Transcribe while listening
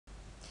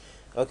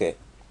Okay,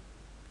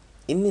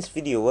 in this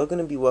video we're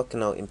going to be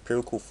working out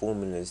empirical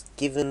formulas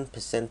given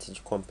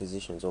percentage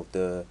compositions of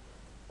the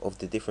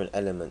different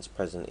elements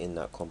present in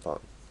that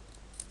compound.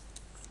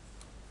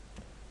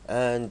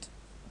 And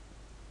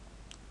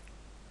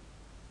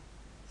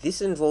this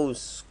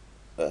involves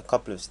a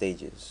couple of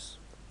stages.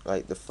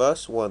 Like the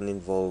first one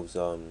involves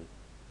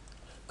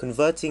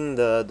converting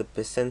the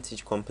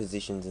percentage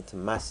compositions into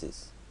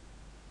masses.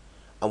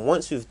 And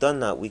once we've done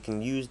that, we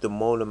can use the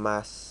molar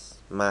mass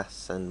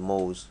and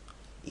moles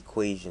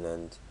equation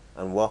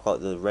and work out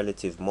the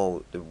relative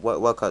mole,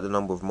 work out the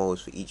number of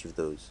moles for each of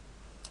those.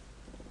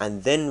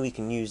 And then we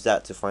can use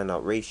that to find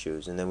out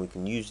ratios, and then we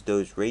can use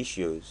those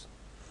ratios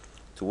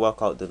to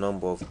work out the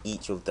number of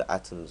each of the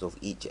atoms of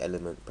each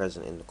element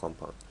present in the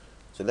compound.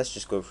 So let's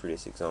just go through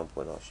this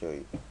example and I'll show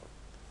you.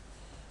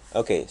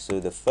 Okay, so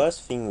the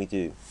first thing we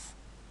do,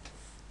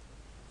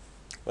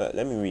 well,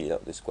 let me read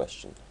out this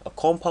question. A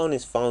compound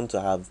is found to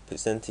have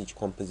percentage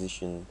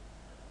composition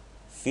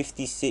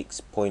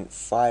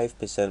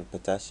 56.5%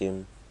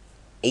 potassium,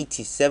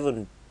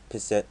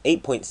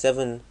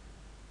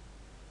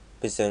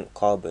 8.7%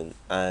 carbon,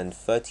 and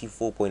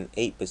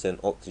 34.8%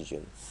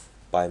 oxygen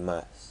by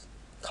mass.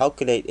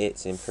 Calculate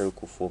its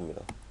empirical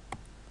formula.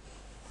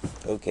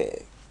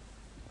 Okay,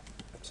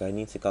 so I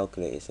need to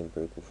calculate its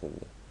empirical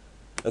formula.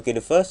 Okay,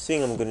 the first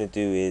thing I'm gonna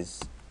do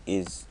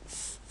is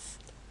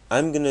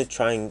I'm gonna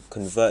try and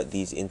convert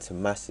these into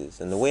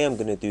masses, and the way I'm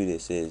gonna do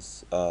this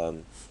is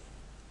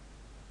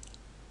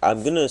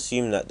I'm gonna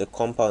assume that the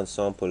compound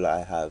sample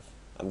I have,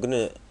 I'm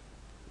gonna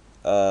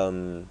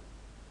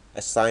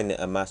assign it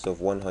a mass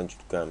of 100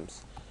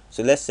 grams.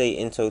 So let's say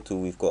in total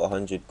we've got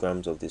 100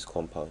 grams of this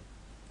compound.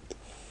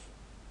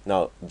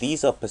 Now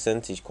these are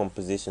percentage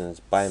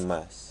compositions by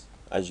mass,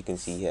 as you can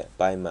see here,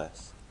 by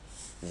mass.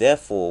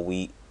 Therefore,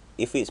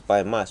 if it's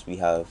by mass, we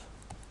have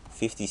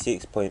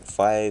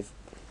 56.5.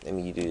 Let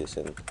me do this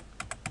in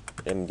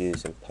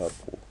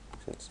purple,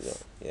 since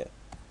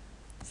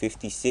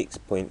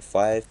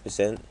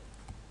 56.5%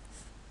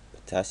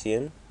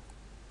 potassium,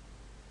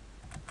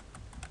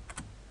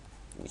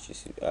 which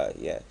is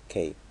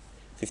K.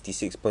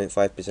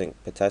 56.5%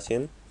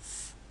 potassium.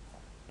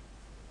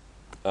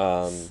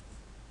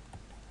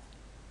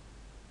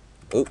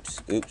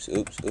 Oops.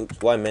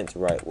 What I meant to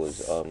write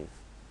was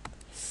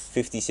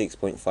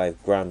 56.5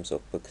 grams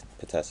of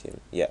potassium.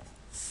 Yeah.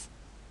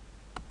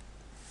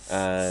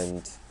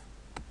 And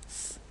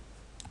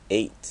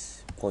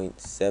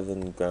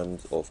 8.7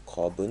 grams of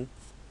carbon,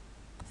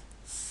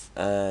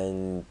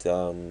 and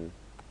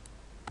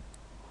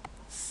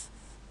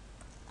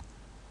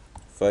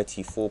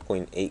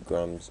 34.8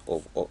 grams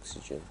of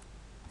oxygen.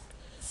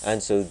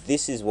 And so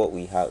this is what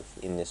we have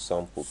in this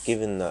sample,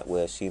 given that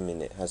we're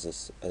assuming it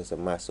has a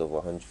mass of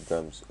 100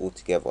 grams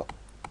altogether.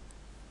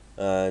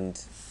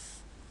 And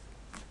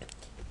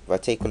if I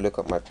take a look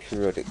at my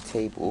periodic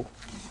table,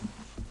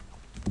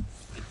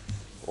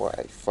 what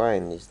I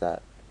find is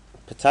that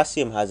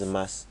potassium has a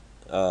mass,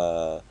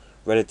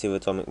 relative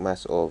atomic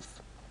mass of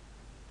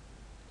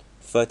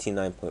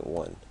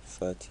 39.1.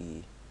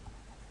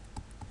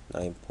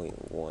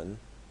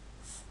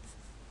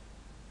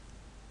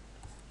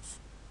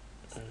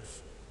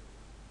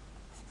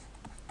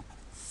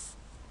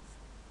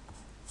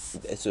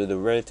 So the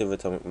relative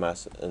atomic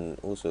mass, and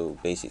also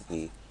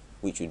basically,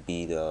 which would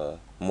be the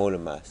molar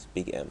mass,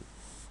 big M.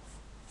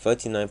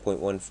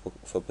 39.1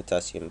 for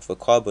potassium. For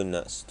carbon,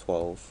 that's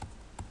 12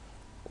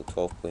 or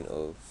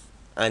 12.0,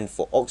 and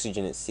for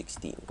oxygen it's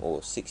 16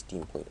 or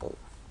 16.0. I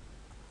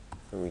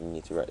don't really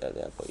need to write that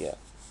there, but yeah.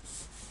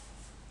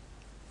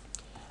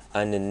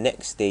 And the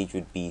next stage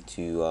would be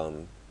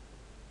to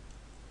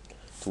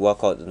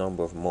work out the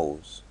number of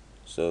moles.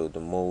 So the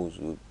moles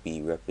would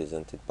be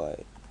represented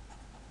by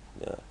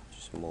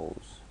just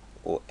moles,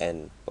 or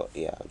N, but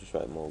yeah, I'll just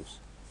write moles.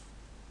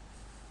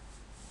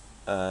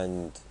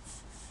 And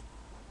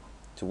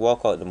to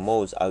work out the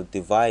moles, I'll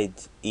divide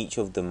each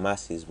of the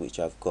masses which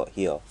I've got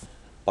here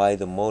by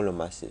the molar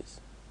masses,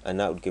 and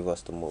that would give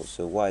us the moles.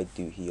 So what I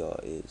do here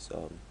is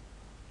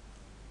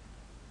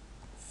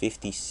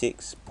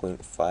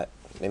 56.5.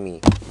 Let me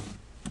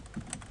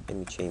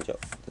change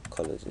up the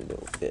colors a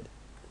little bit.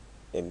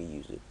 Let me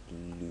use a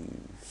blue.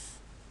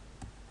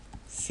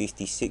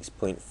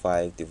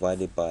 56.5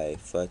 divided by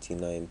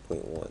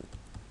 39.1,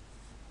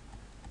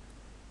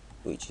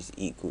 which is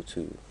equal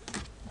to,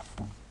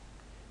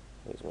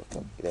 where's my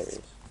copy? There it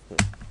is.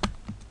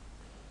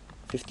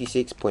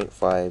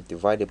 56.5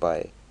 divided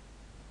by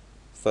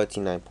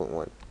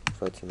 39.1,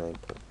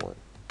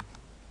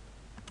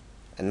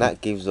 and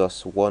that gives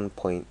us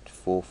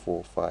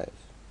 1.445.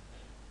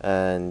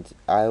 And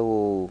I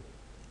will,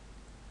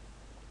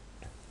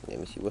 let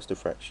me see, what's the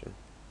fraction?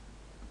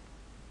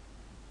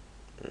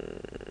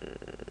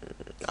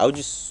 I'll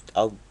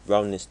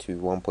round this to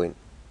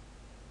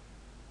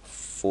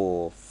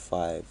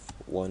 1.45.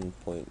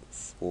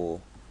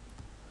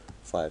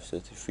 1.45. So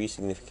to three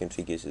significant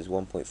figures is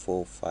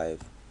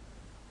 1.45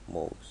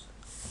 moles.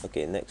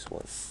 Okay, next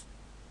one.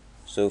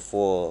 So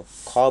for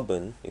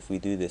carbon, if we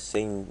do the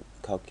same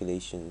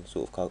calculation,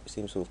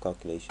 same sort of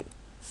calculation,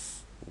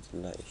 It's a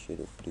lighter shade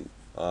of blue.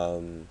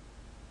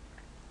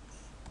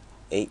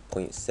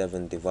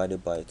 8.7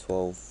 divided by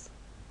 12,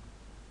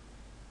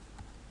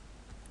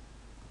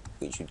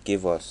 which would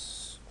give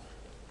us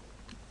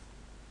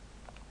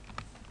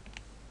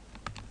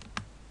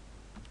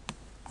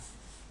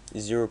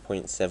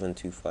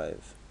 0.725,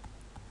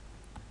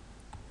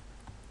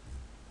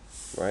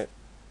 right?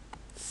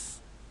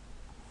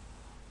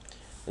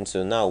 And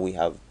so now we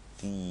have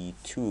the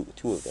two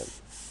of them,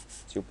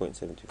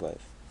 0.725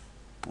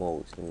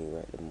 moles. Let me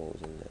write the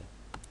moles in there.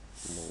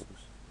 Moles.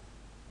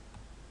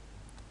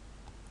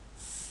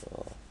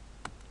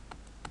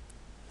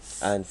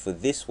 And for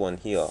this one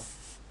here,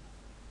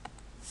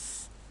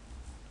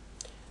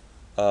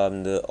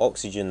 the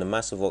oxygen, the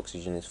mass of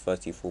oxygen is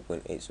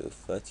 34.8, so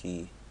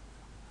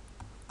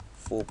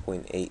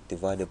 34.8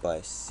 divided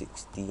by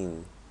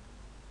 16,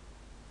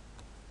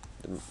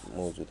 the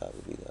moles of that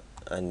would be that,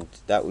 and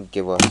that would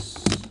give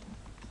us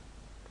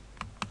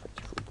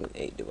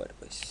 34.8 divided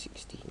by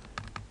 16,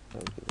 that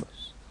would give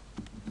us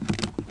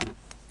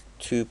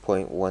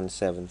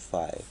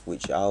 2.175,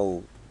 which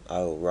I'll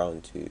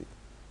round to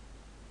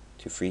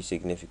three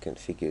significant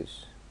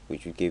figures,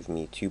 which would give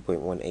me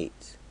 2.18.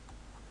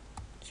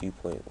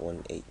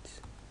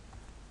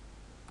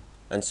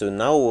 And so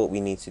now what we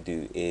need to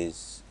do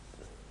is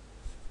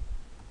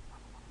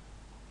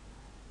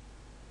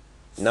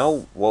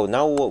now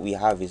what we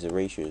have is the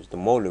ratios, the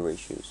molar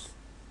ratios.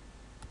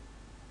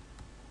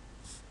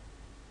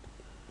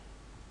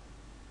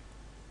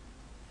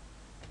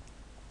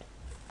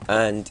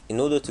 And in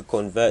order to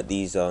convert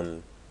these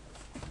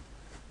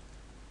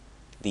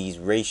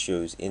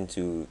ratios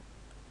into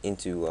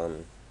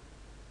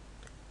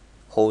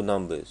whole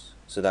numbers,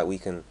 so that we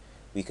can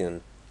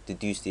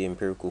deduce the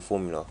empirical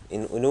formula.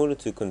 In order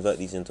to convert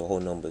these into whole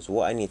numbers,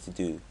 what I need to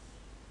do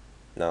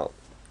now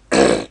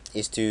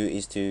is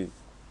to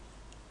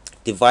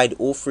divide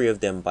all three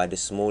of them by the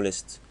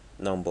smallest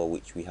number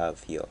which we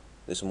have here,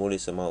 the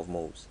smallest amount of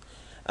moles.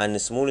 And the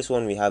smallest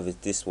one we have is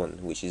this one,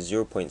 which is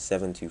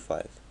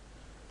 0.725.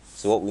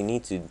 So what we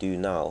need to do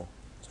now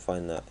to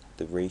find that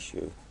the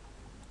ratio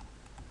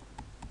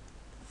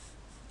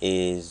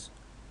is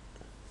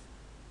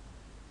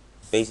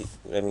basic.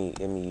 Let me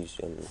use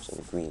some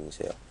greens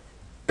here.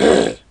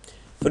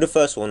 For the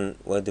first one,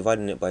 we're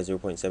dividing it by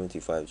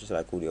 0.725, just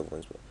like all the other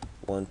ones, but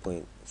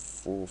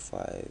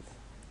 1.45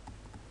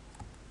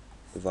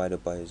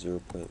 divided by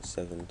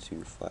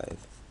 0.725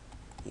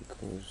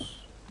 equals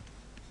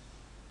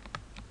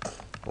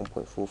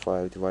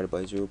 1.45 divided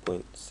by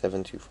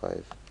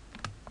 0.725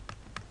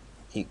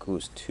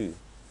 equals 2.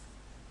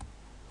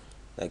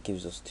 That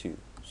gives us 2.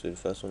 So the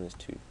first one is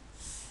 2.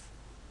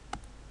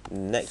 The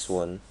next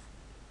one,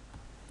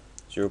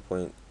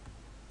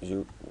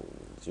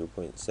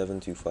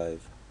 0.725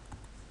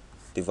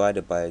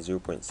 divided by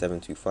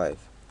 0.725,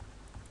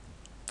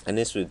 and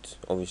this would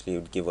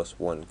give us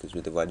 1 because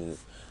we're dividing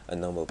a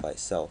number by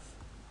itself.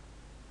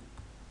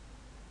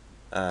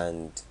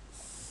 And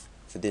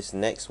for this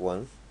next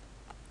one,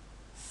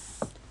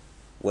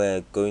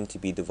 we're going to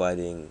be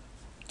dividing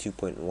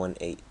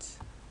 2.18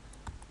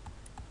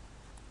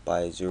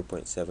 by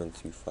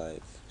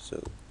 0.725,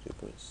 so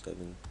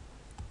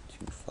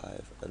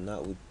 0.725, and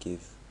that would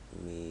give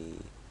me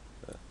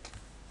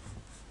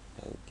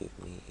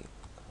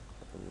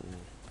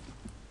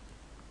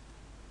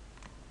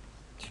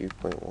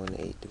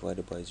 2.18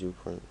 divided by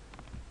 0.725.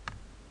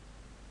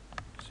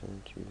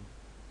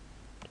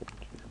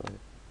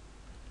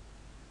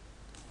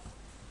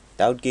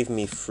 That would give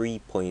me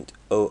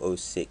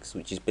 3.006,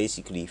 which is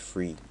basically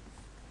 3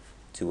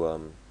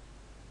 to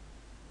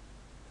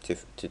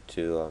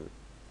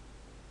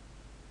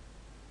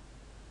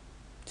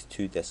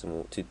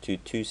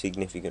two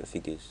significant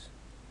figures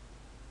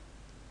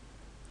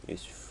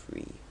is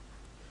 3.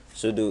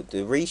 So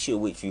the ratio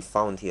which we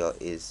found here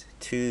is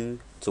 2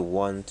 to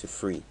 1 to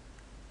 3,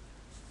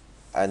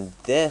 and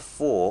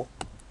therefore,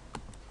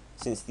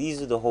 since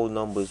these are the whole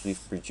numbers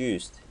we've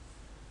produced,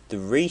 the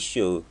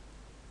ratio,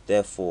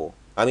 therefore,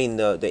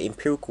 the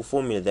empirical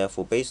formula,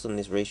 therefore, based on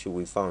this ratio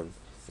we found,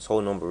 this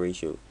whole number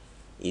ratio,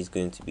 is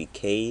going to be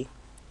K2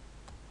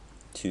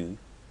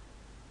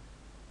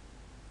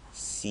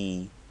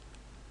 CO3,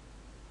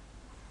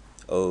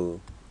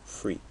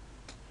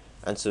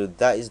 and so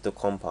that is the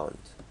compound,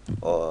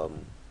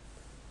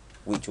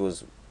 which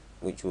was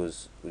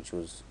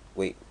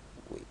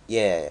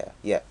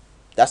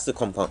that's the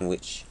compound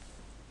which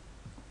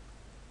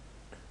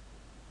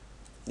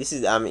this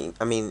is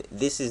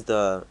this is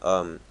the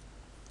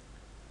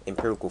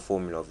empirical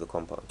formula of the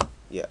compound.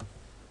 Yeah.